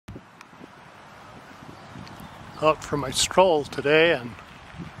out for my stroll today, and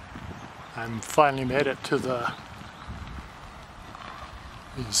I'm finally made it to the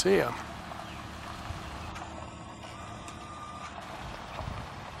museum.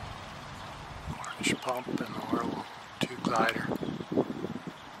 Cornish Pump and the World 2 glider.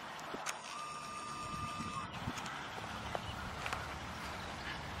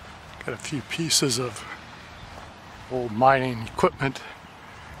 Got a few pieces of old mining equipment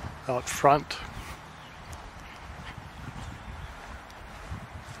out front.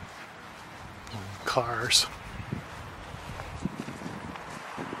 Old cars.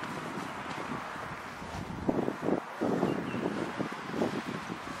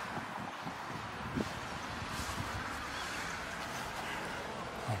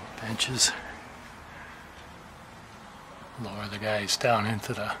 Old benches. Lower the guys down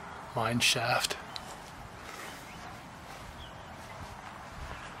into the mine shaft.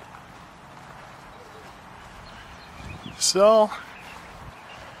 So,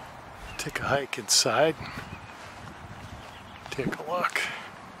 take a hike inside and take a look.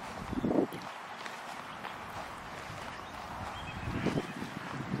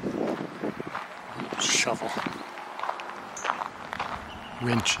 Shovel.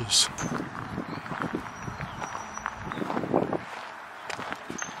 Winches.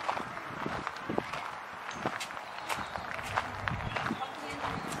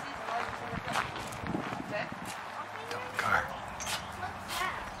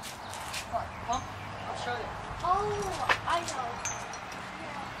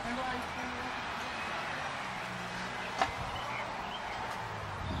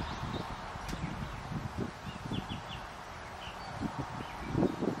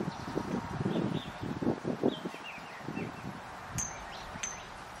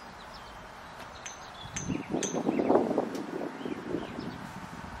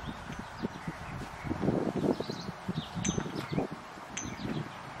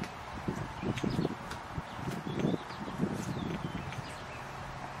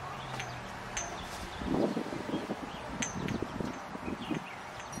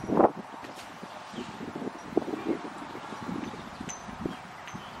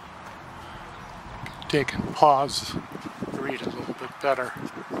 Take and pause, read a little bit better.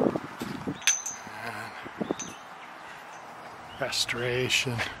 And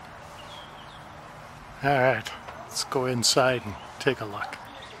restoration. Alright, let's go inside and take a look.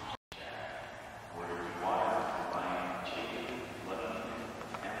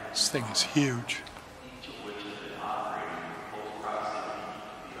 This thing is huge.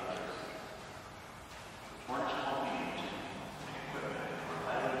 Cornish Pumping Engine and equipment were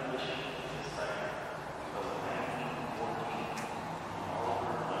highly efficient at this site until 1914, when all of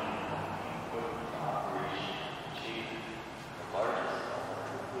our mining company equipment operation achieved the largest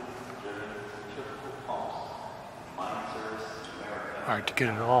electrically driven centrifugal pumps in mine service in America. Hard to get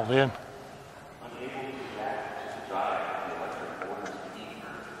it all in. Unable to react to the drive of the electric motors beneath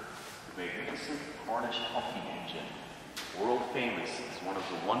her, the magnificent Cornish Pumping Engine, world famous as one of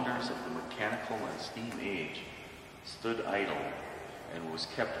the wonders of the mechanical and steam age, stood idle and was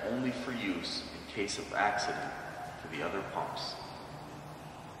kept only for use in case of accident to the other pumps.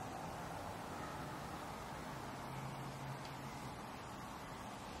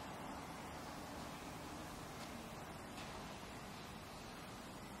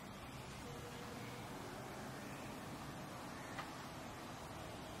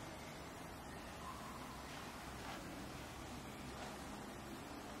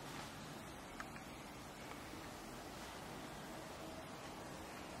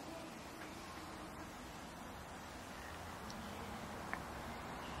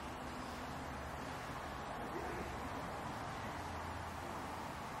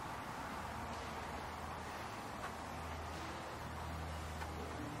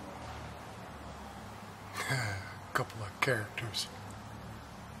 A couple of characters.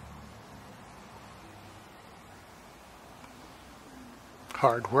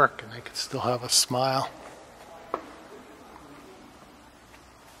 Hard work, and they could still have a smile.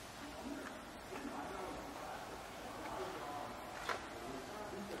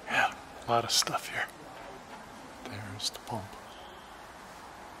 Yeah, a lot of stuff here. There's the pump.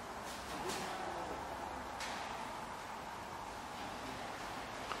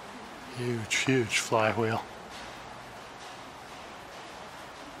 Huge, huge flywheel.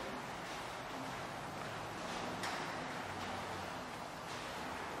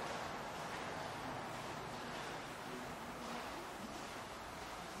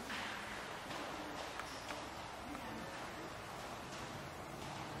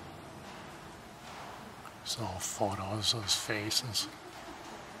 It's all photos of faces.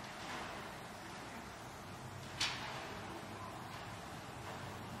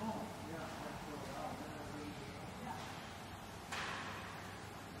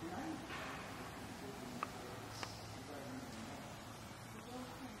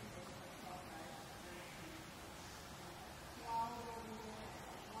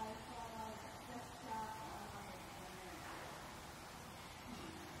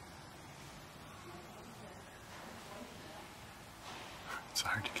 It's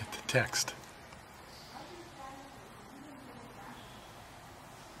hard to get the text.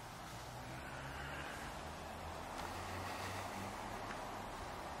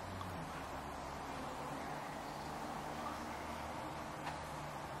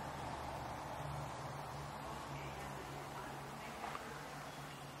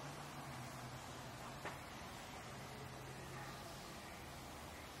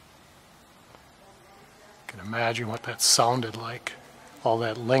 I can imagine what that sounded like. All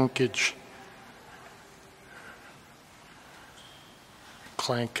that linkage.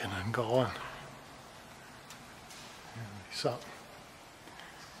 Clanking and going. So,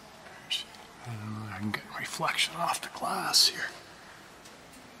 I can get reflection off the glass here.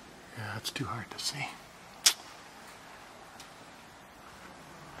 Yeah, it's too hard to see.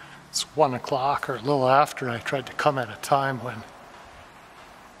 It's 1 o'clock or a little after. I tried to come at a time when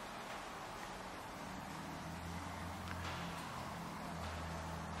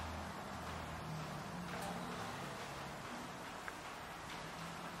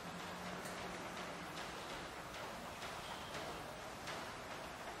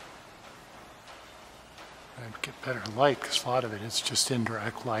I'd get better light, because a lot of it is just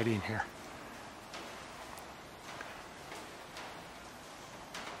indirect lighting here.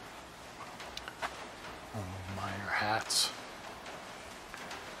 Minor hats.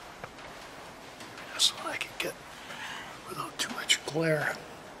 Just so I can get without too much glare.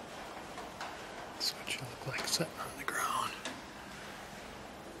 That's what you look like sitting on the ground.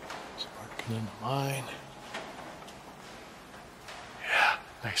 It's working in the mine. Yeah,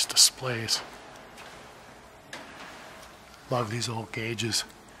 nice displays. Love these old gauges.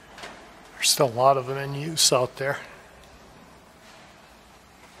 There's still a lot of them in use out there.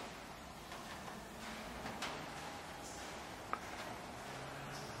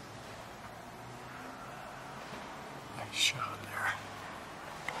 Nice shot there.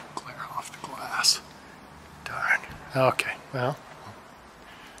 Glare off the glass. Darn. Okay, well.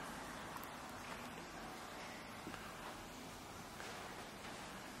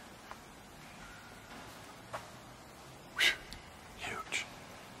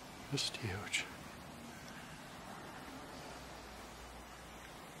 Just huge.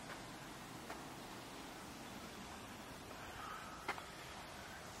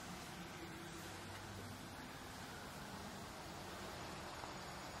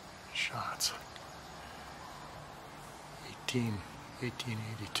 Shots.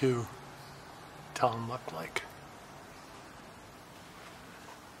 1882. Town looked like.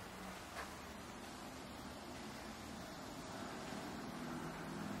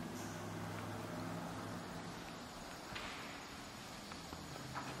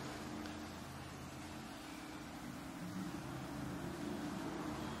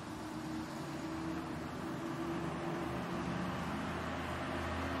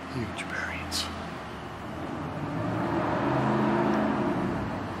 Huge bearings.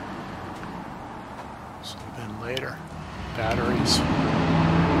 So then later, batteries.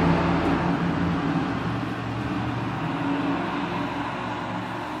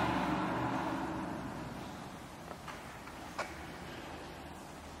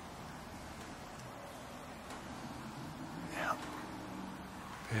 Yeah.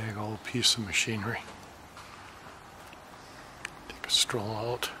 Big old piece of machinery. Take a stroll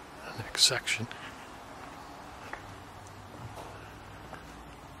out. Next section.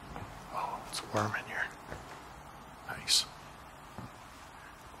 Oh, it's warm in here. Nice.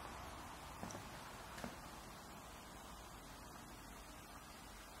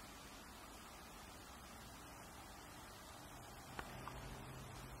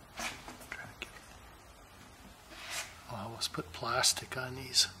 I always put plastic on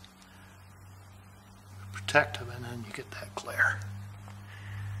these to protect them, and then you get that glare.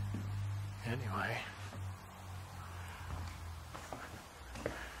 Anyway,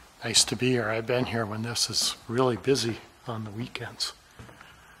 nice to be here. I've been here when this is really busy on the weekends.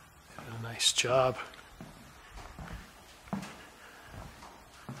 Did a nice job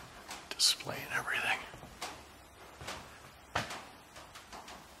displaying everything.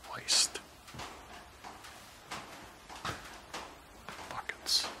 Waste.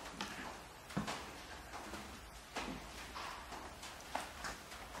 Buckets.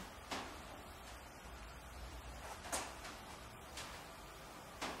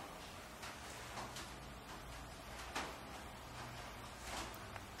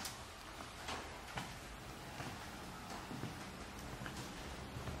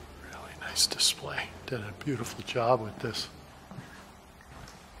 Nice display. Did a beautiful job with this.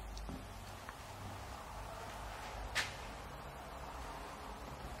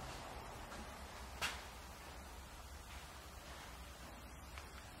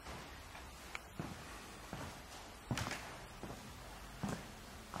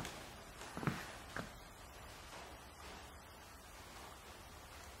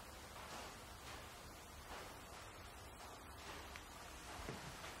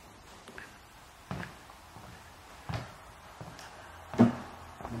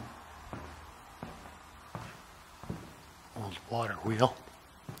 water wheel.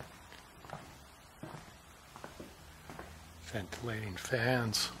 Ventilating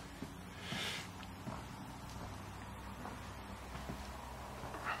fans.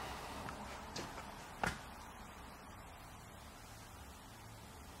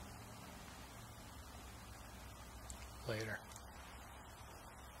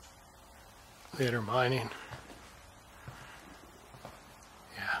 Later mining.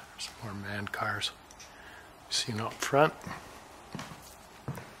 Yeah, some more manned cars. Seen up front.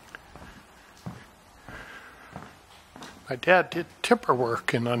 My dad did timber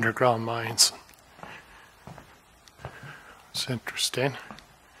work in underground mines. It's interesting.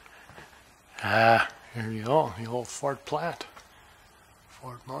 Ah, here you go, the old Ford plant.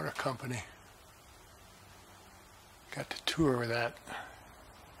 Ford Motor Company. Got to tour that.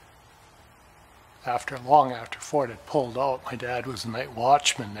 Long after Ford had pulled out, my dad was a night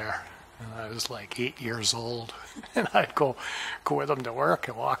watchman there, and I was like 8 years old, and I'd go with him to work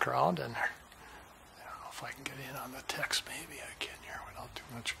and walk around in there. I don't know if I can get in on the text, maybe I can here without too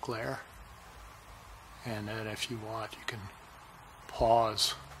much glare. And then if you want, you can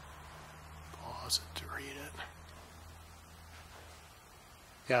pause it to read it.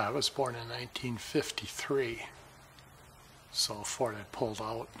 Yeah, I was born in 1953, so Ford had pulled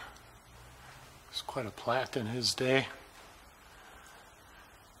out. It was quite a plant in his day.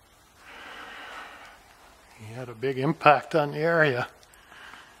 He had a big impact on the area.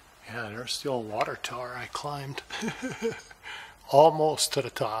 Yeah, there's the old water tower I climbed. Almost to the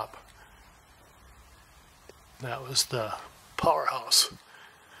top. That was the powerhouse.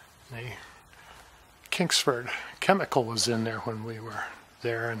 Kingsford Chemical was in there when we were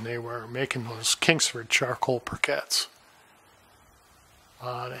there, and they were making those Kingsford charcoal briquettes. A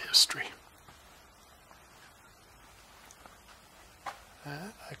lot of history.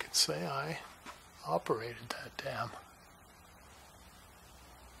 I can say I operated that dam.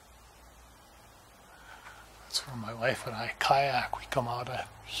 That's where my wife and I kayak. We come out of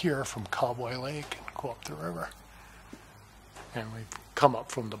here from Cowboy Lake and go up the river. And we come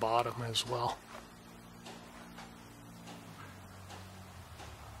up from the bottom as well.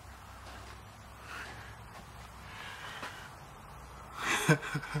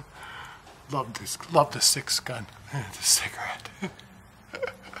 Love the 6-gun, the cigarette.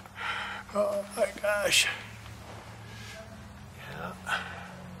 Oh my gosh. Yeah.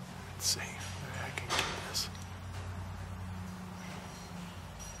 Let's see. Maybe I can get this.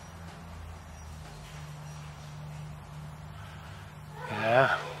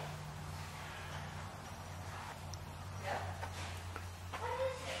 Yeah.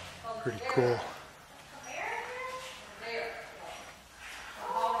 Pretty cool.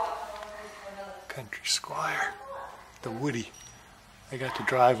 Country Squire. The Woody. I got to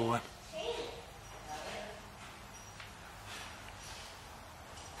drive one.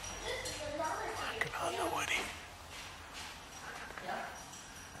 Working on the Woody.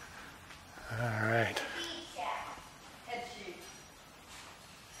 All right.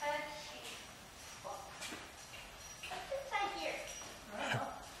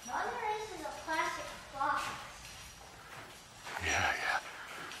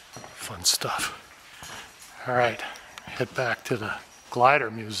 Fun stuff. All right, head back to the glider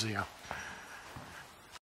museum.